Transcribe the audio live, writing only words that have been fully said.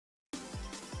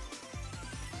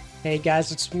Hey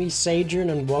guys, it's me,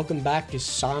 Sajern, and welcome back to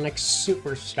Sonic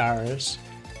Superstars.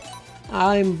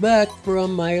 I'm back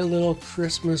from my little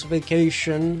Christmas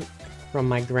vacation from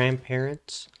my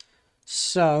grandparents.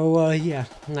 So, yeah,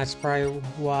 that's probably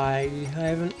why I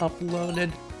haven't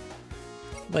uploaded.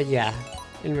 But yeah,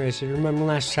 anyways, you remember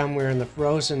last time we were in the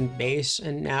Frozen base,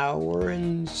 and now we're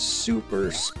in Super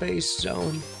Space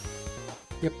Zone.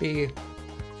 Yippee.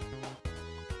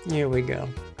 Here we go.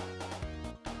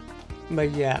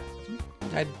 But yeah,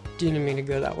 I didn't mean to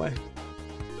go that way.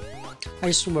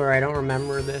 I swear I don't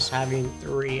remember this having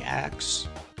 3 acts.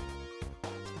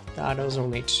 Thought it was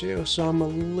only 2, so I'm a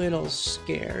little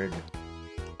scared.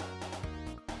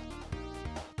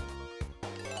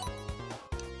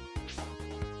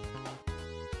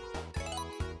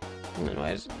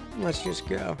 Anyways, let's just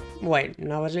go. Wait,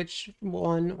 no, is it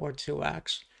 1 or 2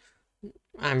 acts?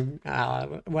 What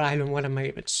am I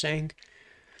even saying?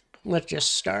 Let's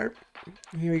just start.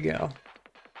 Here we go.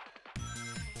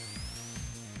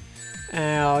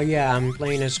 Oh yeah, I'm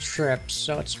playing as Trip,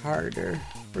 so it's harder.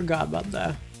 Forgot about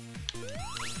that.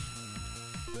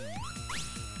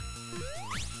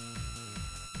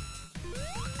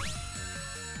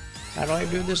 How do I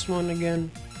do this one again?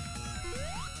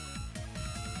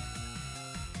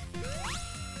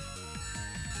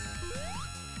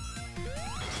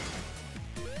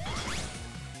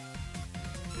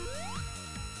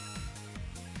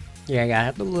 Yeah, I gotta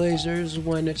have the lasers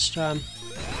when it's time.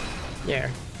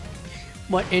 There.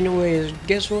 But anyways,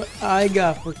 guess what I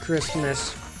got for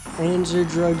Christmas? Panzer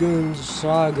Dragoon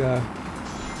Saga.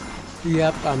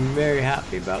 Yep, I'm very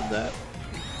happy about that.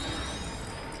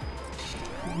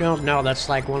 No, that's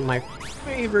like one of my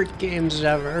favorite games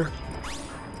ever.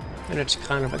 And it's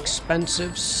kind of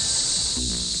expensive,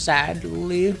 sadly.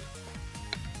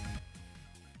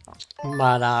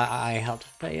 But I have to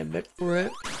pay a bit for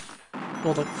it.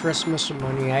 All the Christmas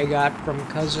money I got from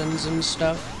cousins and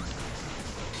stuff.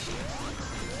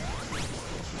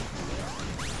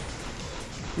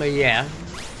 But yeah,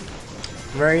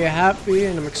 very happy,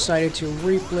 and I'm excited to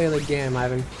replay the game. I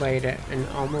haven't played it in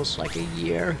almost like a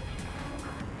year.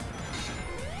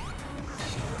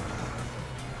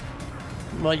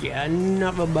 But yeah,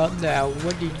 enough about that.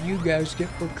 What did you guys get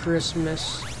for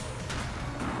Christmas?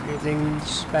 Anything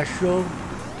special?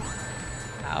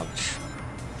 Ouch.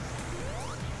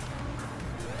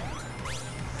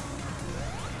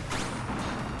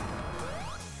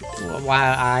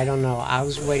 Wow, I don't know. I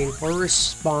was waiting for a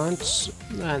response,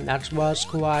 and that's why I was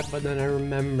quiet, but then I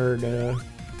remembered,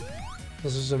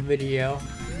 this is a video.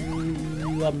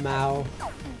 Lamau.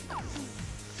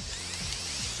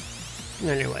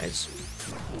 Anyways,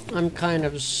 I'm kind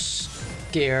of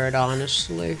scared,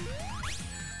 honestly,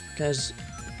 because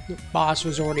the boss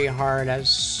was already hard as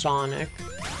Sonic.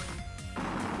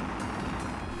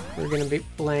 We're gonna be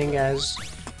playing as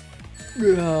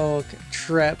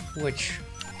Trip, which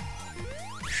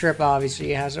Trip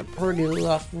obviously has a pretty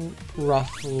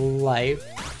rough life.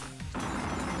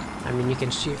 I mean, you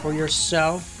can see for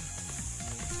yourself.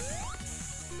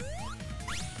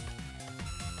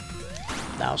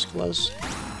 That was close.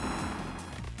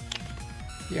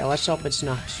 Yeah, let's hope it's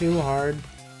not too hard.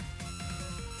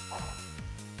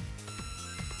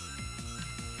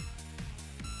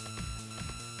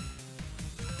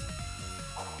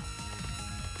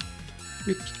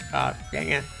 Dang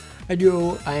it.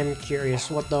 I am curious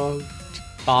what the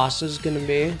boss is gonna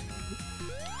be.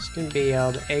 It's gonna be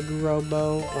the Egg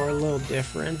Robo or a little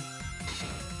different.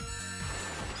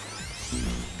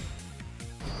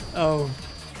 Oh.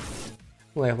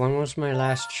 Wait, when was my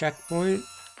last checkpoint?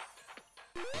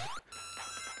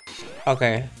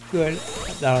 Okay, good.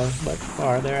 That was much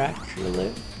farther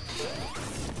actually.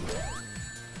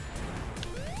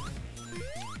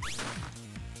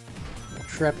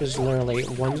 Trip is literally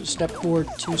 1 step forward,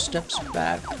 2 steps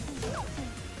back.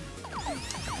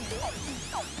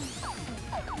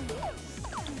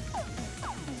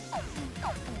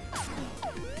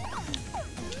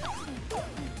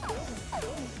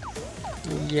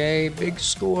 Yay, big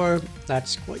score.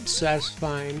 That's quite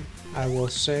satisfying, I will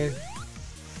say.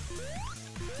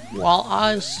 Will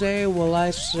I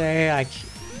say, I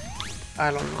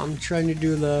don't know, I'm trying to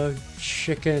do the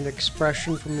chicken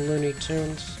expression from Looney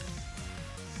Tunes.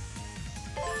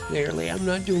 Clearly, I'm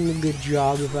not doing a good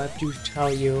job if I have to tell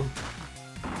you.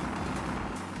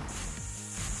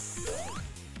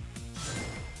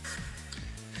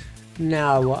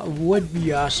 Now, what would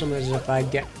be awesome is if I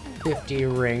get 50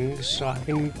 rings so I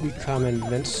can become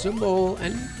invincible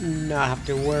and not have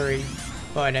to worry.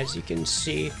 But as you can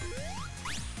see,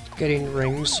 getting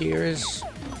rings here is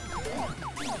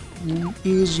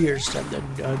easier said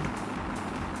than done.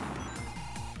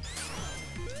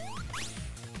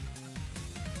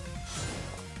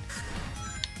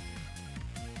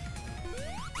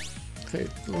 Okay,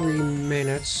 3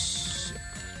 minutes.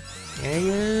 Dang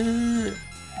it.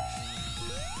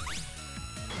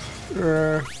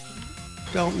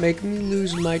 Don't make me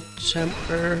lose my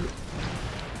temper.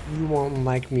 You won't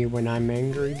like me when I'm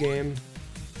angry, game.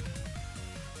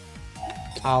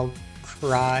 I'll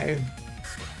cry.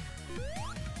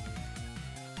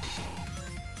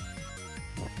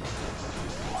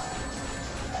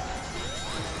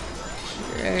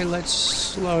 Okay, let's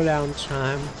slow down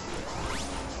time.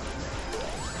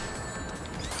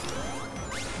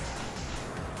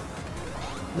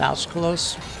 That was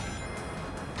close.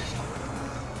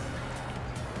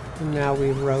 Now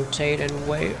we rotate and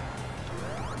wait.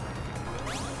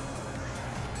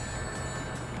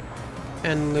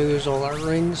 And lose all our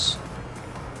rings.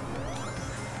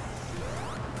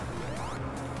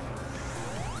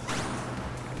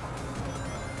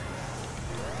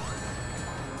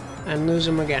 And lose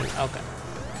them again. Okay.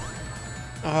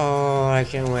 Oh, I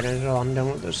can't wait until I'm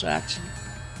done with this act.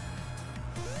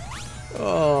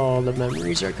 Oh, the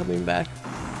memories are coming back.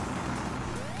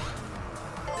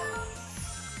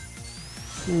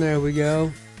 And there we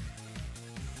go.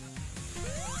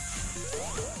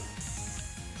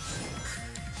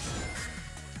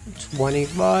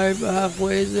 $25,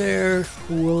 halfway there.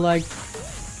 Will I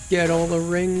get all the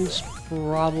rings?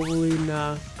 Probably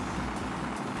not.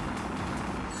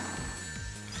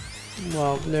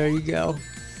 Well, there you go.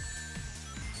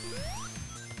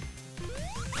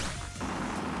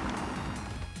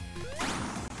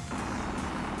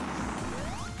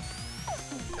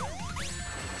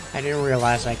 I didn't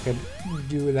realize I could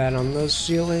do that on those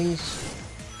ceilings.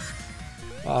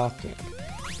 Okay.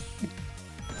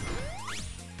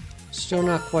 Still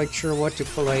not quite sure what to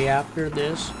play after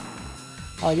this.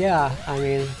 Oh yeah, I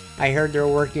mean, I heard they're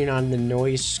working on the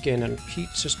noise skin on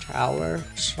Pizza's Tower,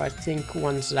 so I think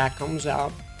once that comes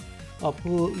out, I'll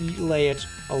play it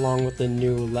along with the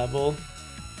new level.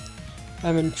 I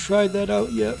haven't tried that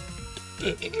out yet.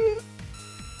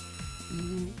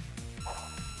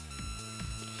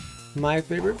 My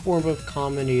favorite form of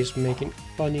comedy is making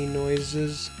funny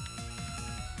noises.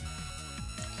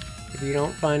 If you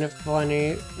don't find it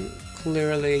funny,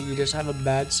 clearly you just have a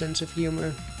bad sense of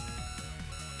humor.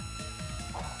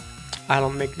 I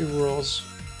don't make the rules.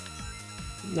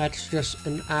 That's just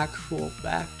an actual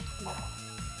fact.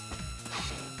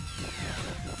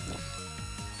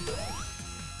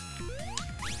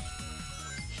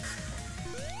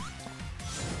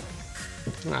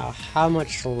 Now, how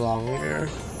much longer?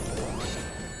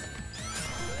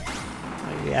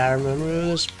 Yeah, I remember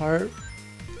this part.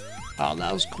 Oh,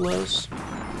 that was close.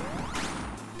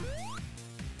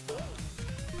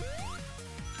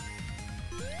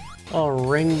 Oh,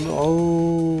 ring.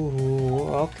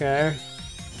 Oh, okay.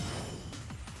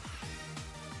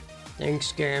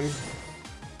 Thanks, game.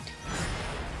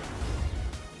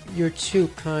 You're too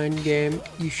kind, game.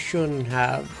 You shouldn't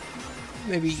have.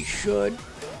 Maybe you should.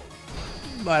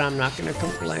 But I'm not gonna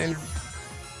complain.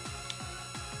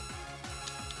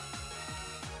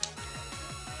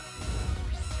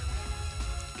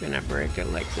 Can I break it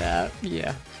like that?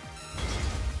 Yeah.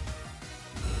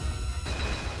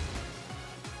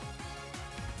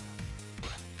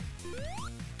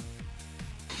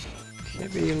 Can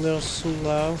be a little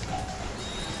slow.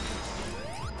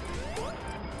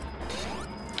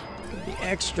 Be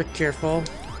extra careful.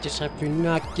 Just have to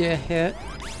not get hit.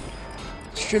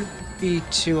 Shouldn't be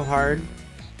too hard.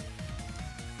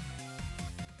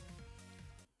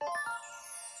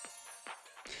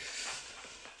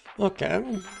 Okay.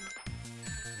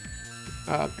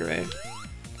 Oh, great.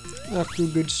 Off to a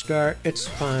good start. It's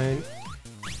fine.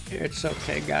 It's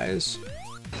okay, guys.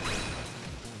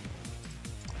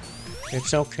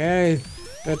 It's okay.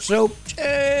 It's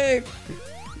okay.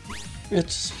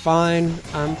 It's fine.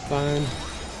 I'm fine.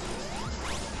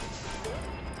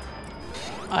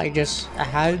 I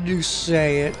had to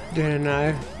say it, didn't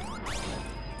I?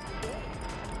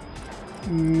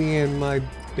 Me and my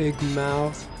big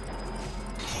mouth.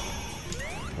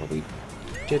 Well, we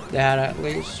did that at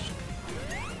least.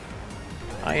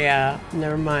 Oh yeah,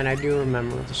 never mind, I do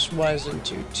remember. This was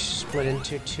split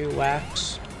into 2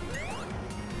 acts.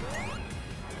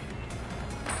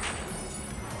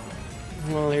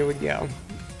 Well, here we go.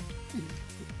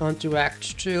 On to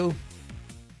Act 2.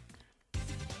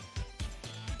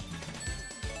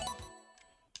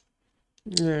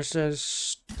 There's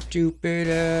this stupid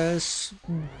ass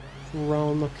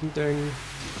drone looking thing.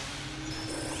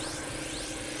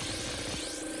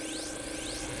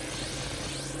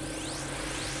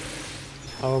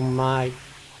 Oh my.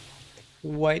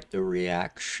 Wait the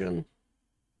reaction.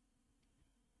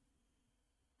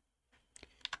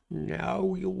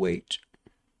 Now you wait.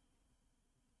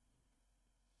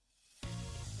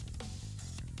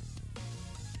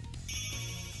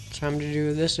 Time to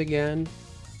do this again.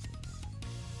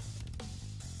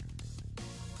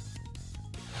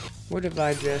 What if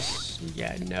I just...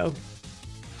 yeah, no.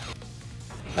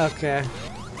 Okay.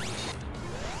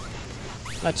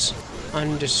 Let's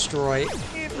undestroy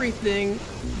everything.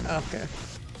 Okay.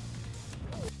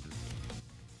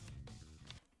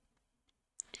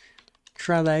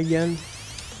 Try that again.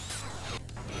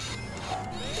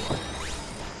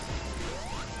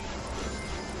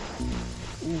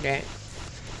 Okay.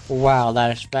 Wow,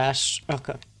 that is fast.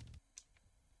 Okay.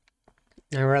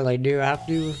 I really do have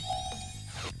to.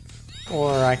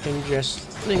 Or I can just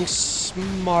think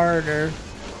smarter.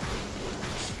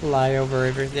 Fly over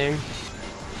everything.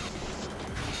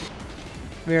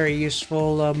 Very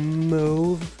useful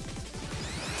move.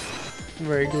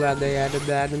 Very glad they added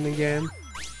that in the game.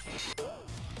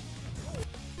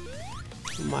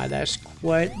 My, that's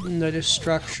quite the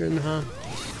destruction, huh?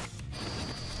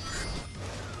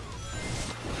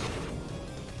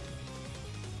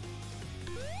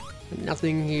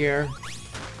 Nothing here.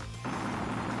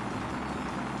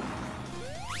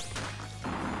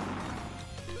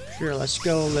 Sure, let's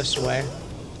go this way.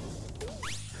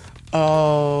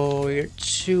 Oh, you're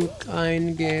too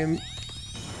kind, game.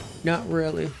 Not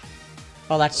really.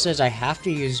 Oh, that says I have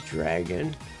to use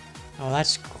dragon. Oh,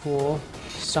 that's cool.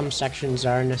 Some sections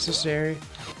are necessary.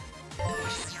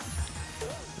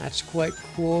 That's quite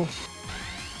cool.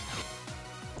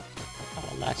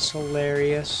 Oh, that's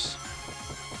hilarious.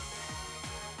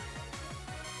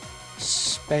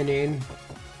 Spinning.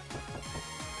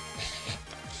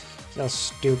 So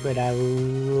stupid, I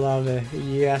love it.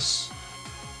 Yes.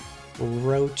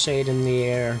 Rotate in the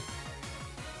air.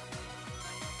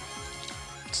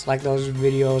 It's like those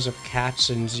videos of cats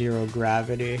in zero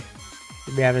gravity.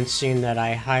 If you haven't seen that,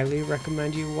 I highly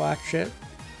recommend you watch it.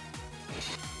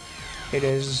 It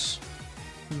is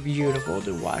beautiful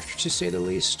to watch, to say the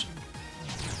least.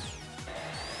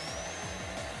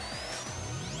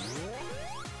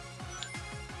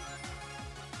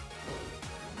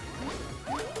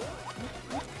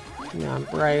 Yeah, I'm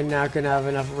probably not gonna have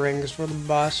enough rings for the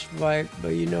boss fight, but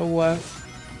you know what?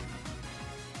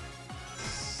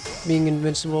 Being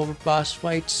invincible for boss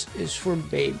fights is for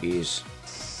babies.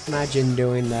 Imagine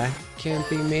doing that. Can't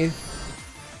be me.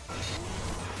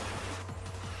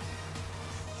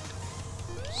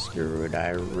 Screw it, I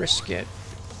risk it.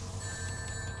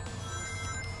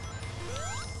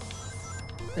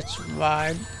 It's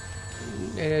vibe.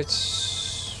 It's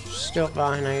still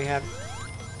fine. I have...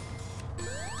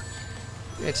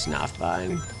 It's not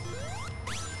fine.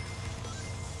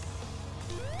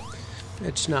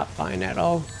 It's not fine at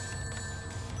all.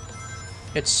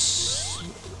 It's...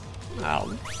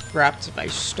 Oh, perhaps if I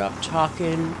stop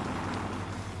talking,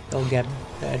 it'll get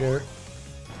better.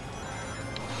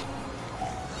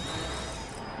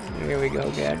 Here we go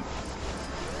again.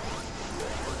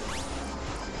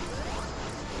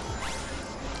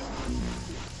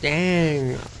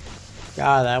 Dang.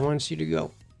 God, that wants you to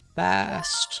go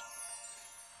fast.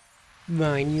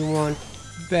 Fine, you want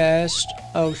fast?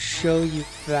 I'll show you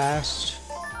fast.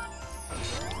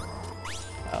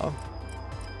 Oh.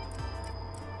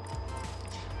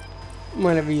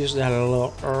 Might have used that a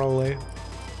little early.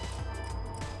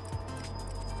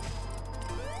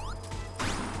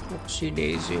 Oopsie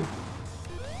daisy.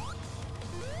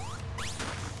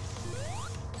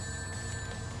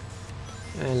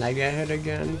 And I get hit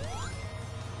again.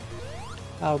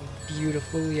 How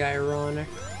beautifully ironic.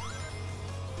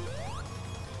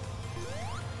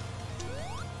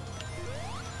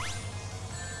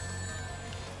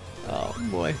 Oh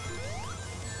boy.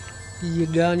 You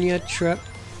done yet, Trip?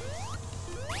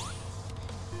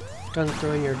 Done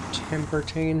throwing your temper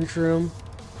tantrum?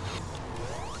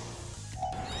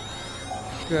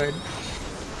 Good.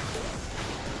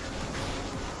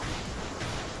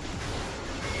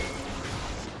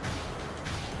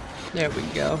 There we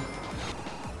go.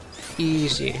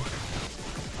 Easy.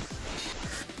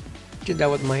 Did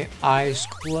that with my eyes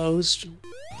closed.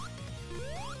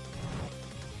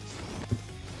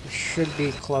 Should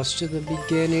be close to the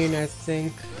beginning, I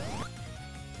think.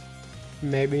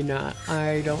 Maybe not.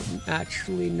 I don't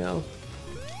actually know.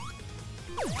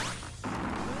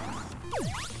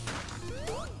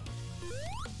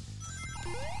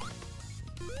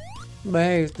 But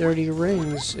hey, 30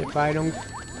 rings if I don't...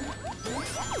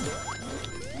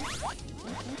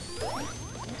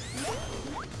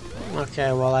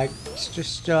 Okay, well I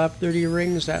just still have 30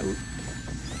 rings that...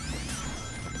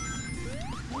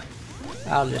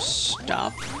 I'll just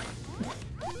stop.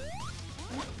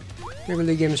 Maybe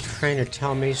the game's trying to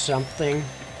tell me something.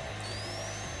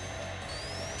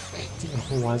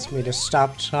 It wants me to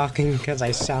stop talking because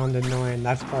I sound annoying,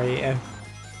 that's probably it.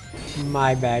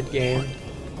 My bad, game.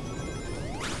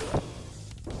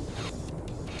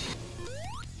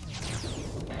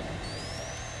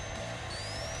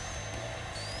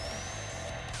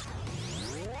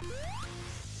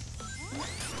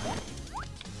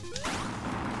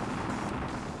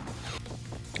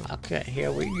 Okay,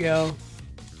 here we go.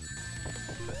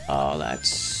 Oh,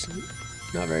 that's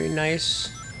not very nice.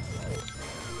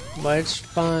 But it's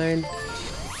fine.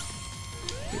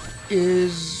 It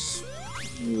is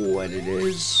what it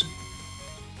is,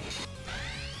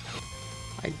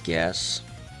 I guess.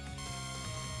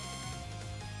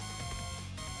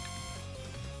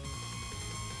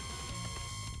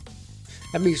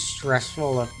 That'd be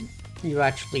stressful if you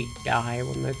actually die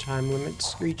when the time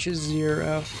limit reaches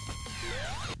 0.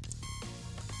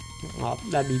 Well,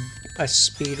 that'd be a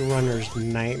speedrunner's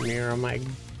nightmare, oh my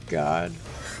god.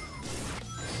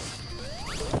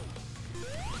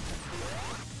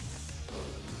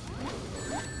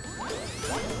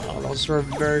 All those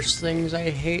reverse things, I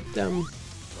hate them.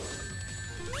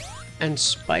 And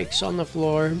spikes on the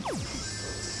floor.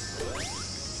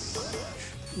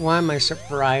 Why am I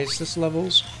surprised? This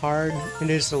level's hard. It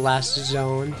is the last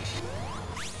zone.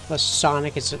 Plus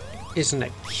Sonic isn't a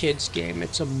kid's game,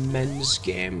 it's a men's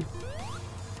game.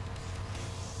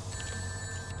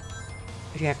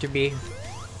 You have to be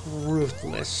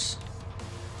ruthless.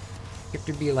 You have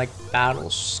to be like battle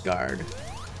scarred.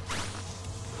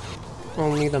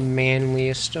 Only the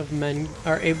manliest of men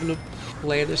are able to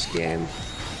play this game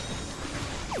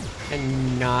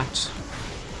and not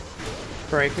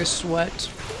break a sweat.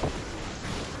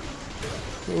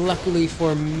 Luckily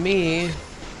for me,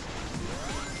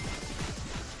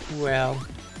 well,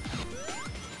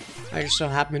 I just so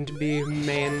happen to be a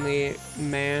manly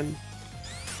man.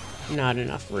 Not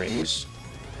enough rings.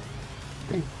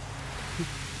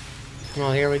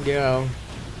 Well, here we go.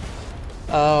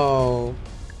 Oh,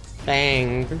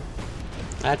 Fang.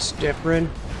 That's different.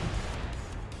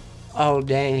 Oh,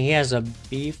 dang, he has a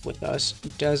beef with us,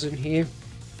 doesn't he?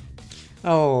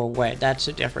 Oh, wait, that's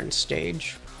a different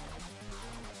stage.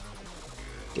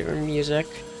 Different music.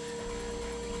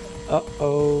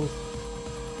 Uh-oh.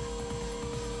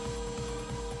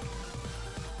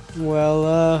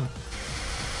 Well,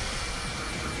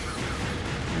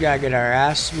 gotta get our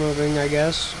ass moving, I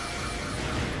guess.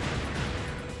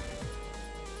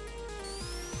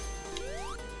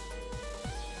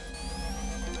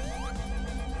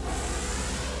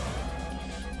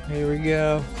 Here we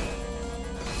go.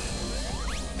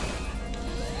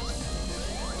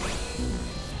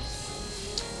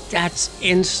 That's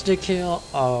insta-kill.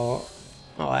 Oh,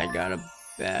 I got a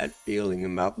bad feeling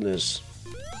about this.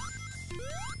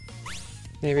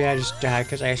 Maybe I just died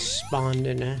because I spawned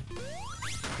in it.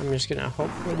 I'm just gonna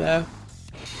hope for that.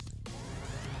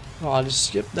 Oh, I'll just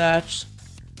skip that.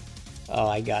 Oh,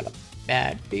 I got a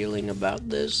bad feeling about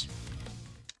this.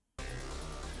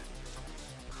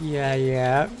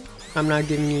 Yeah. I'm not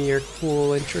giving you your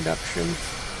cool introduction.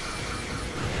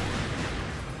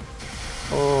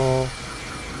 Oh,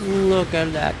 look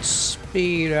at that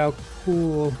speed, how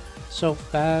cool. So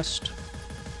fast.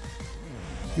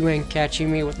 You ain't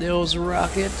catching me with those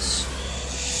rockets.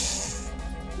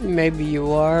 Maybe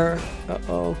you are.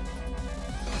 Uh-oh.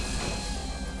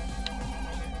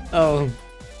 Oh.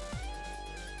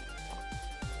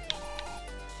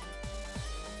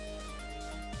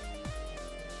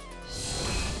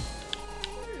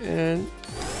 And...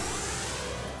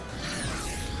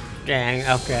 dang,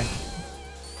 okay.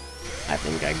 I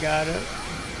think I got it.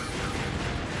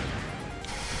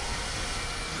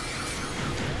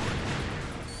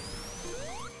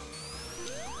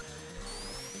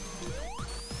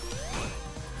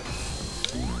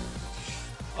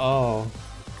 Oh,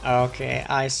 okay,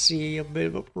 I see a bit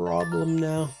of a problem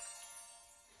now.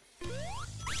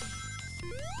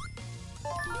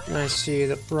 I see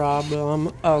the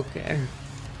problem. Okay.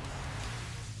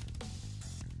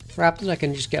 Perhaps I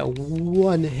can just get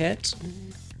one hit.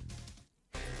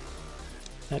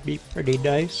 That'd be pretty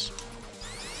nice.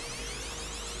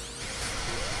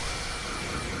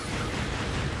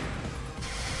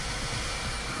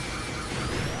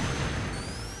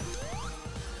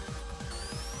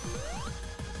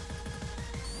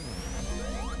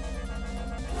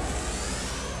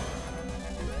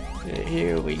 Okay,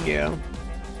 here we go.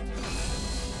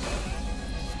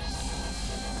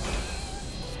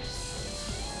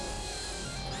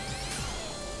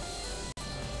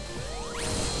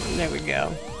 There we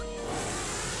go.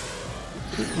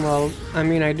 Well, I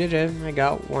mean, I did it. I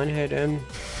got one hit in.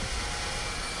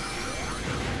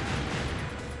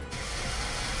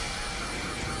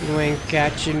 You ain't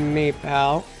catching me,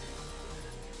 pal.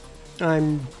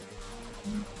 I'm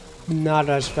not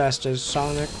as fast as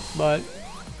Sonic, but...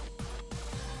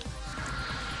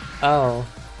 Oh.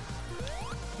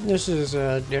 This is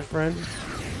different.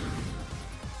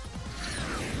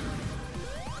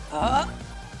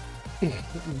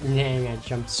 Dang, I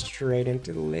jumped straight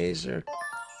into the laser.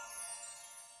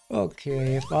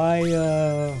 Okay, if I,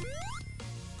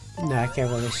 nah, I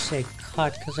can't really say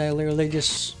cut, because I literally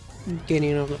just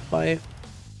getting of the fight.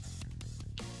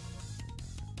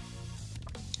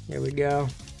 Here we go.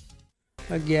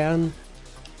 Again.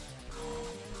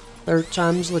 Third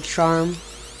time's the charm.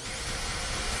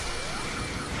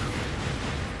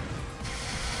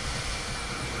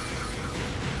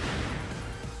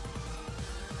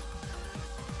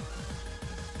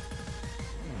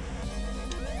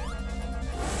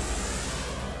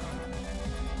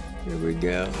 Here we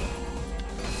go.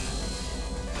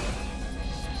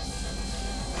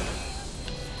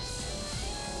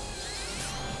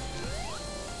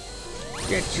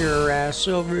 Get your ass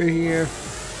over here.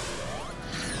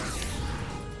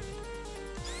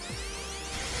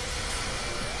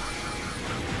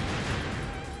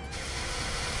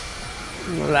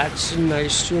 Well, that's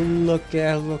nice to look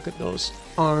at. Look at those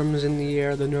arms in the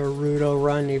air, the Naruto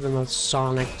run, even though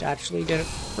Sonic actually did it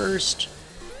first.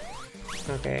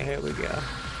 Okay, here we go.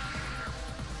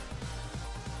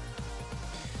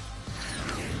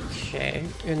 Okay,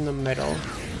 in the middle.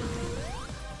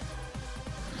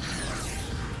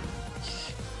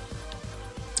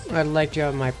 I'd like to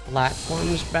have my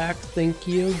platforms back, thank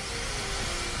you.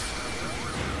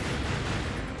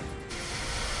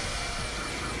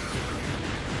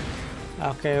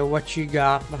 Okay, what you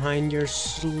got behind your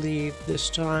sleeve this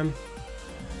time?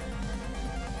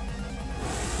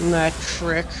 That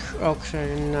trick,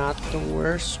 okay, not the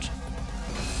worst.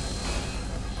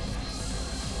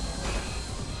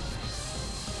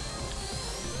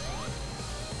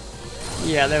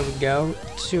 Yeah, there we go.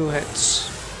 2 hits.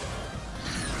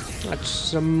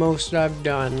 That's the most I've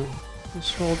done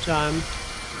this whole time.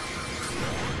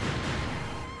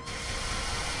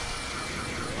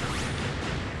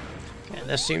 Okay,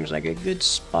 this seems like a good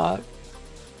spot,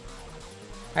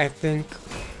 I think.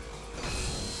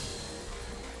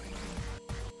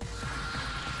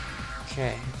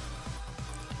 Okay.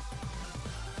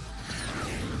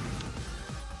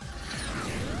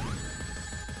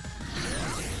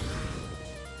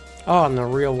 Oh, and the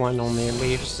real one only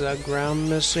leaves the ground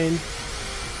missing.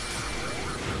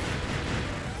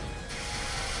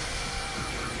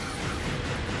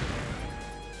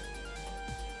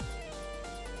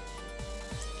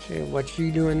 Okay, what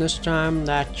you doing this time?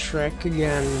 That trick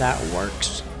again, that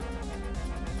works.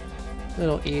 A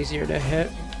little easier to hit.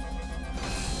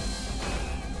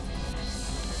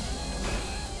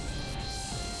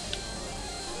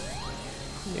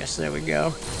 Yes, there we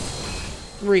go.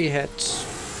 3 hits.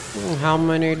 How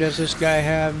many does this guy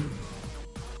have?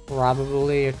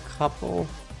 Probably a couple.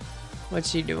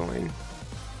 What's he doing?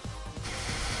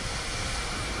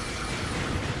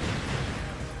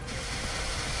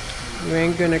 You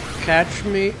ain't gonna catch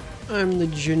me. I'm the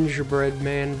gingerbread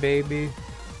man, baby.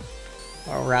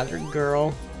 Or rather,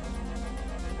 girl.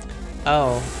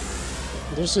 Oh.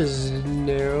 This is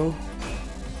new.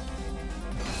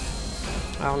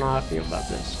 I don't know how I feel about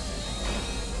this.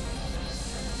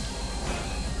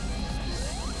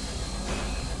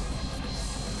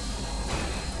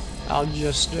 I'll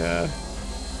just,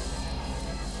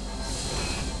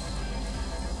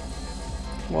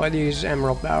 well, these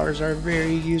emerald powers are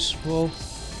very useful.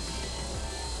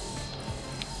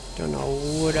 Don't know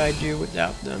what I'd do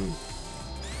without them.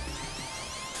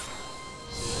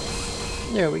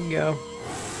 There we go.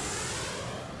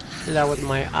 Did that with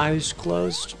my eyes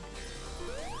closed.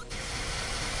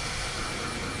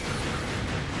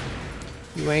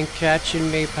 You ain't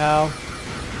catching me, pal.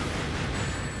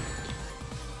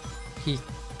 He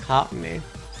caught me.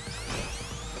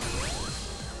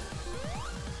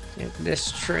 Get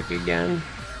this trick again.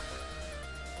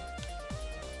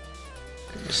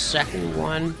 The second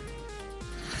one.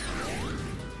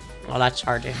 Oh, that's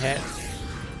hard to hit.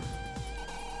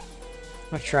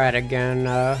 I'll try it again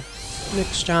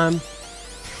next time.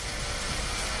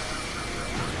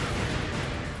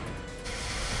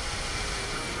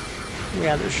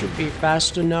 Yeah, this should be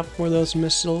fast enough for those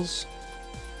missiles.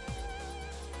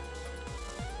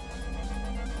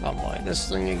 Oh boy, this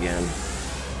thing again.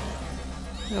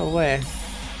 No way.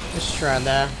 Let's try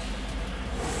that.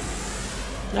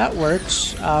 That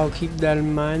works. I'll keep that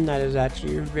in mind. That is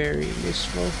actually very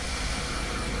useful.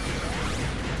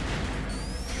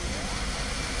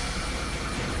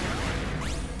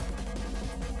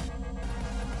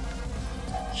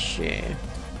 Okay.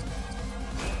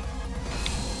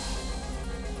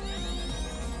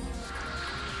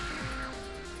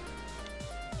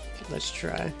 Let's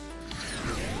try.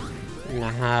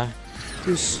 Nah,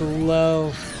 too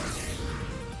slow.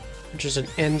 Which is an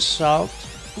insult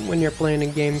when you're playing a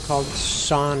game called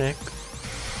Sonic.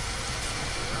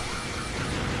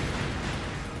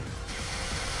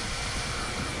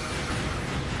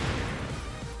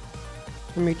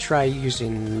 Let me try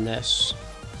using this.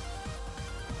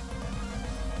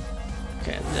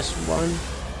 Okay, this one.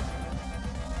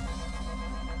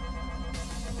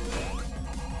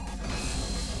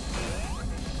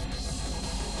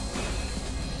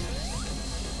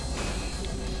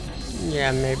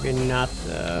 Yeah, maybe not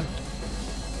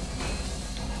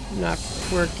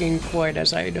working quite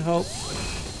as I'd hope.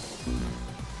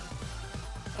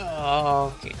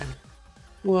 Okay.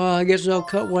 Well, I guess I'll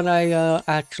cut when I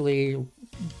actually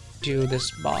do this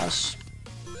boss.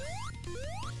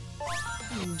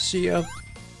 See ya.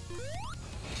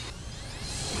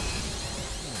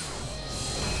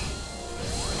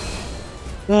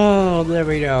 Oh, there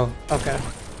we go. Okay.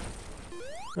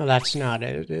 Well, that's not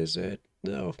it, is it?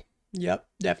 No. Yep,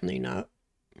 definitely not.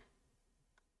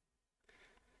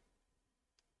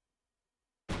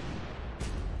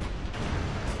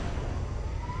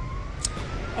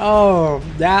 Oh,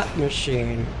 that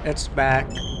machine. It's back.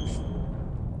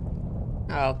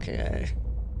 Okay.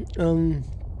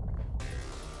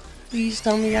 Please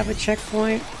tell me you have a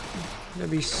checkpoint.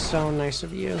 That'd be so nice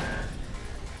of you.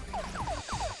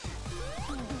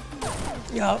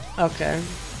 Yup, okay.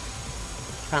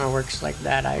 Kinda works like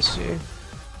that, I see.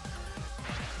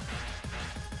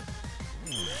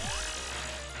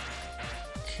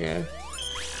 Okay.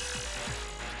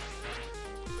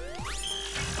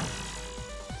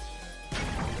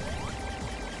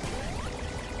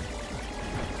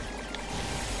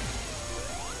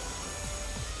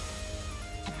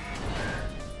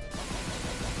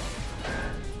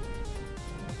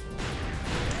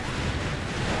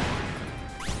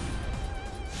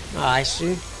 Oh, I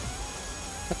see.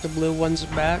 Got the blue ones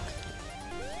back.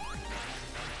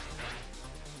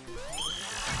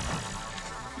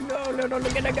 No,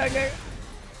 get.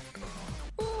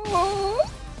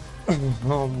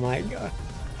 Oh my god.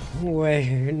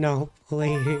 Wait, no,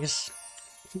 please.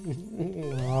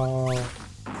 Oh.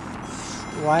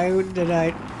 Why did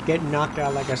I get knocked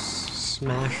out like a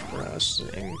Smash Bros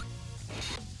thing?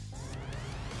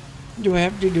 Do I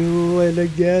have to do it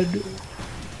again?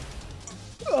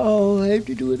 Oh, I have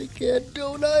to do it again,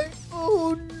 don't I?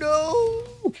 Oh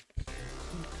no!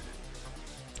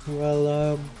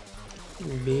 Well,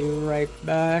 be right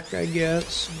back, I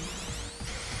guess.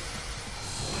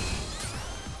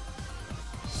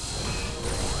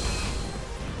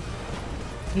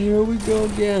 Here we go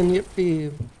again,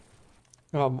 yippee.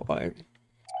 Oh boy.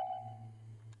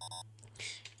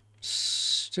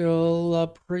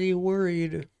 Still pretty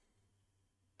worried.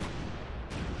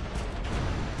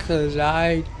 Because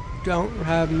I don't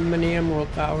have many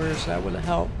emerald powers that would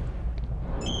help.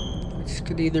 Which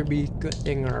could either be a good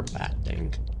thing or a bad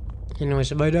thing.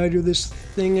 Anyways, if I do this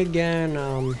thing again,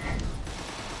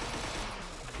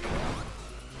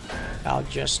 I'll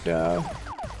just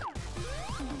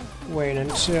wait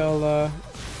until,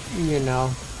 you know,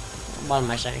 what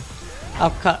am I saying? I'll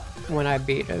cut when I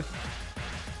beat it.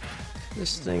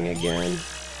 This thing again.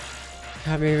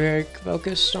 I'll be very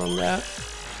focused on that.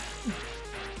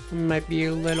 It might be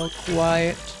a little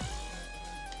quiet.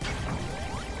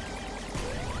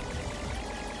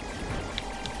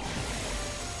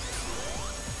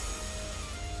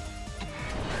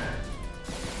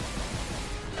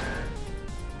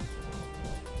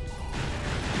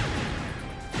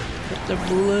 Get the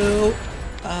blue.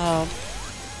 Oh,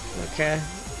 okay.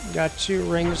 Got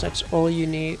 2 rings, that's all you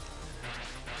need.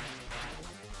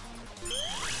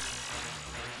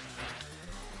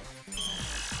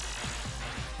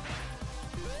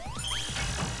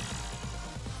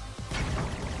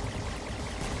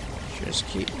 Just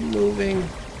keep moving.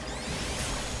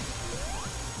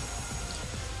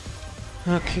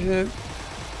 Okay.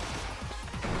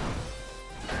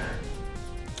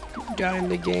 You die in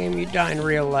the game, you die in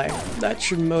real life. That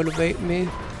should motivate me.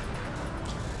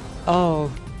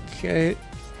 Oh, okay.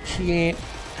 He ain't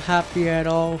happy at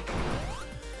all.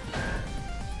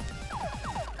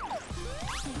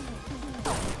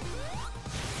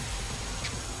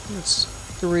 It's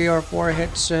 3 or 4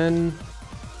 hits in.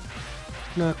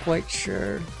 Not quite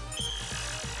sure.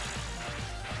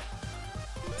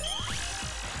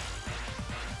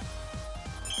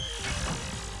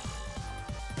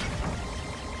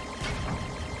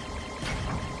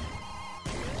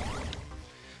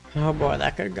 Oh boy,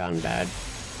 that could have gone bad.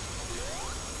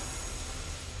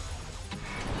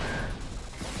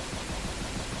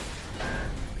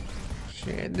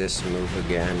 Okay, this move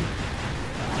again.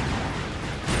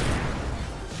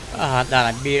 I thought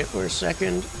I beat it for a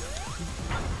second.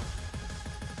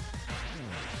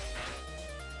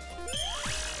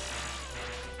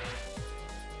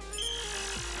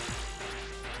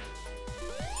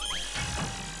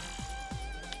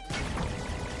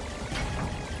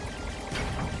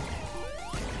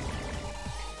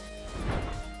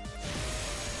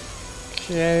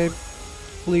 Okay,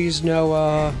 please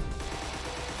no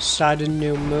sudden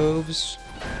new moves.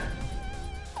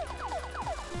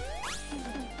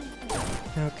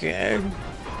 Okay.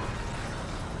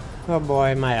 Oh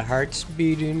boy, my heart's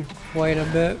beating quite a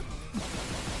bit.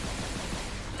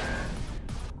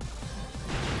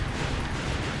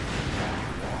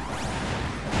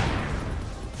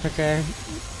 Okay.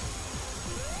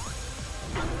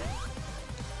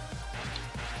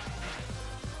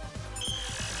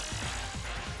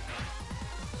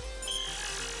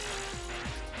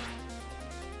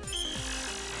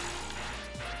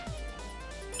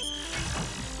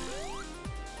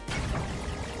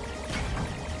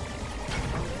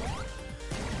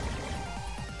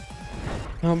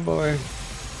 Oh boy.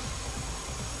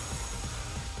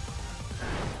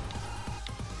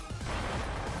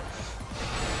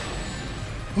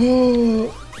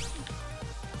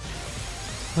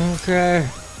 Okay.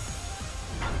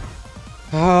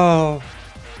 Oh,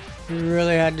 you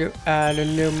really had to add a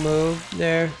new move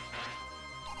there.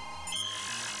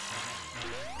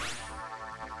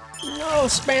 No,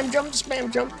 spam jump,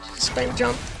 spam jump, spam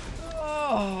jump.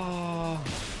 Oh.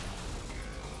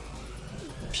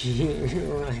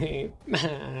 Right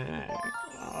back.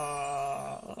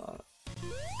 Oh.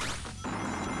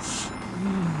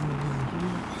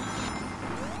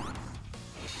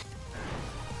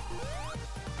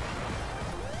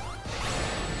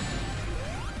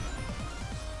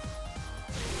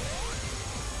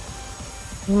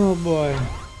 Oh boy.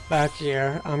 Back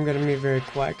here. I'm gonna be very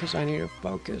quiet because I need to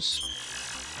focus.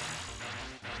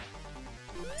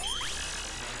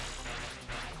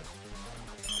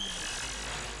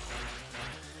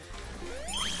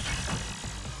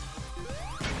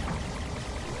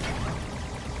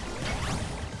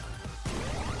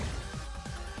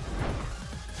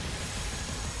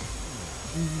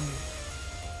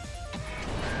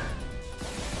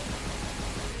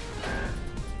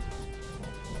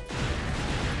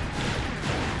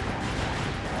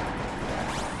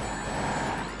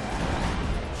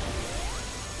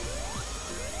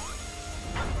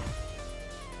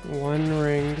 One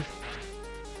ring.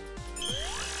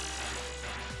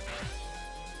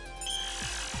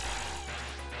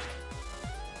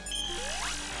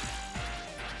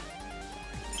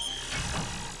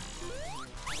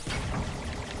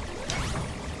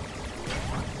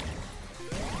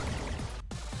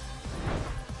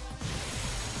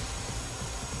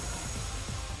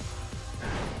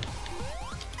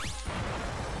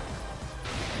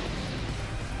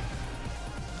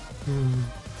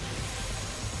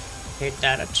 Hate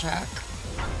that attack.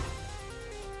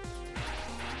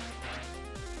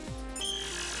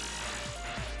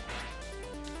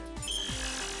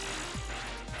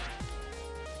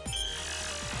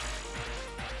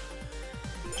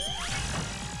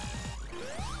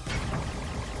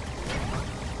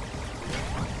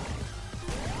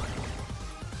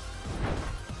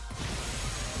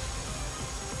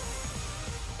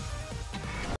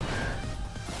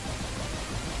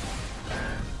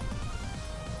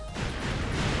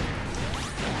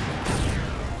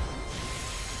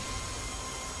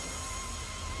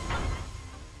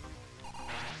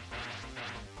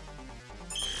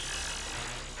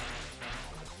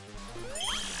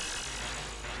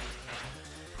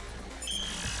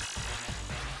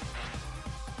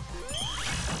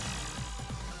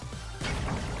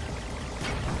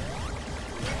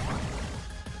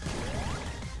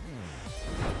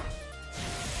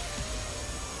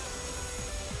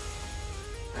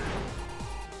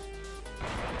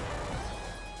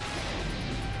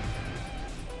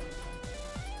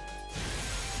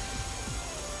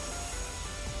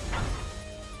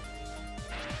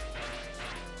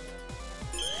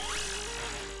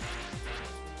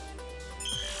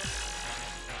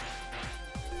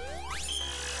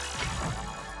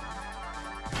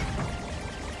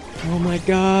 Oh my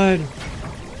god.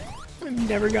 I've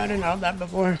never gotten out of that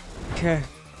before. Okay.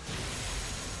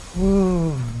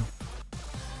 Whoa.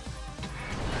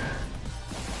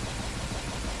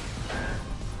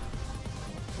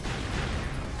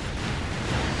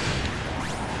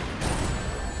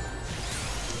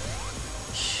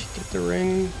 Get the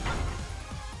ring.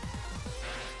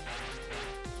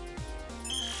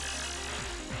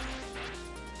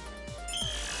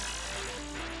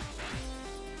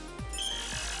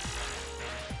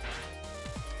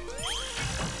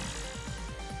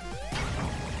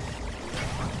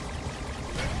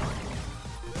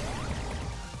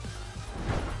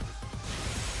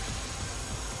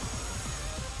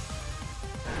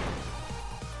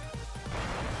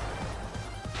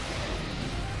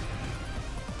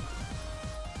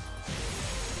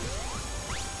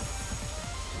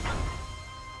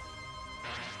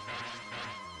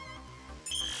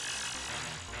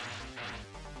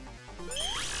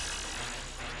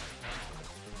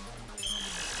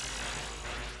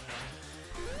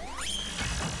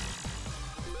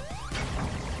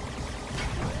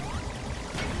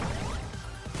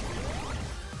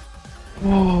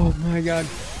 Oh my god.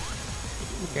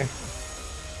 Okay.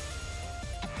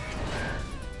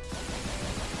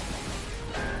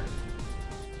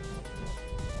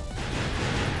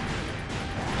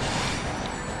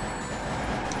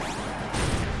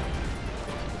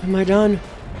 Am I done?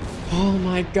 Oh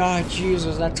my god,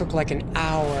 Jesus, that took like an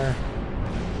hour.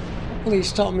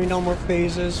 Please tell me no more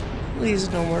phases. Please,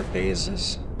 no more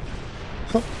phases.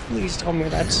 Please tell me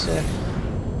that's it.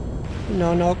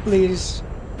 No, no, please.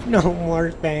 No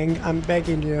more Fang. I'm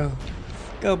begging you.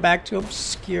 Go back to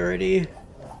obscurity.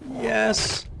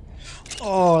 Yes.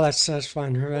 Oh, that's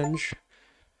satisfying revenge.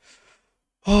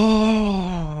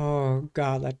 Oh,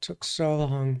 God, that took so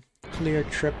long. Clear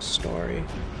trip story.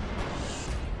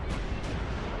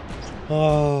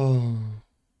 Oh.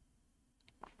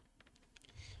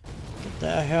 Get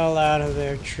the hell out of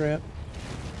there, Trip.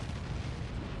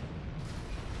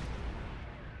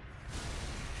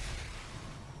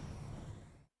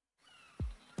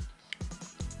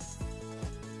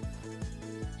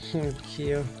 Thank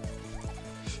you.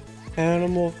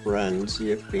 Animal friends,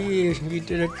 yippee! You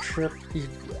did a trip. You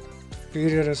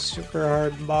defeated a super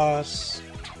hard boss.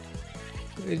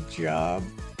 Good job.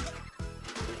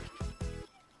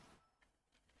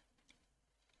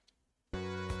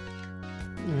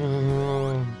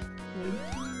 Oh.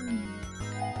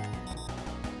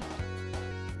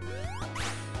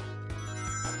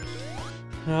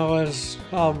 That was...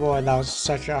 Oh boy, that was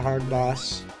such a hard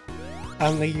boss. I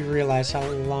don't think you realize how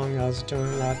long I was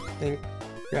doing that. Thank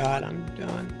God I'm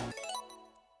done.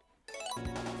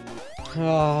 Oh,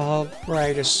 I'll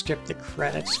probably just skip the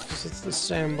credits because it's the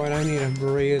same, but I need a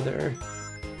breather.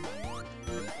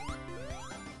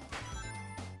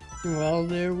 Well,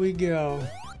 there we go.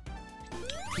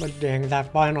 But dang,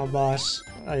 that final boss,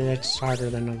 it's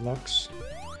harder than it looks.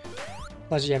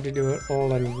 Plus you have to do it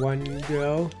all in one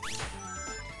go.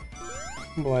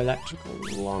 Boy, that took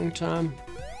a long time.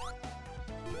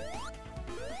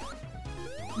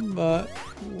 But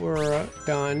we're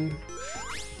done.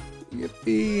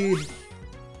 Yippee!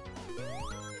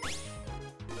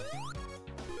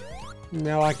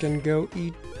 Now I can go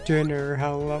eat dinner.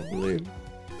 How lovely.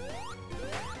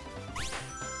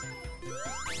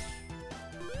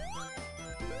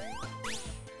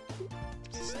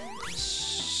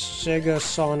 Sega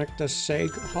Sonic the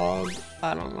Seg-Hog?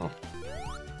 I don't know.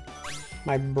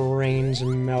 My brain's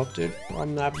melted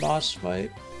from that boss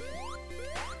fight.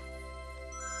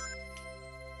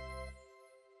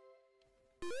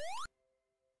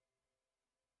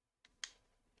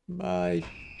 Bye,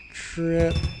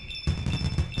 Trip.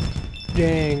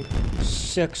 Dang,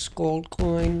 6 gold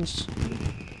coins.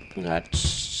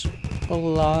 That's a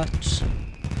lot.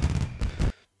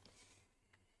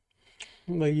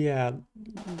 But yeah,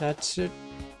 that's it.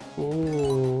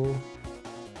 Ooh,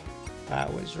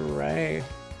 that was right.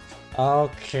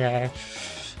 Okay,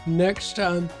 next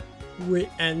time we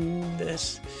end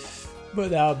this.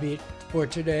 But that'll be it for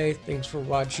today. Thanks for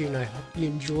watching. I hope you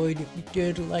enjoyed. If you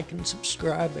did, like and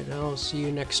subscribe, and I'll see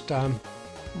you next time.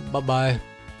 Bye bye.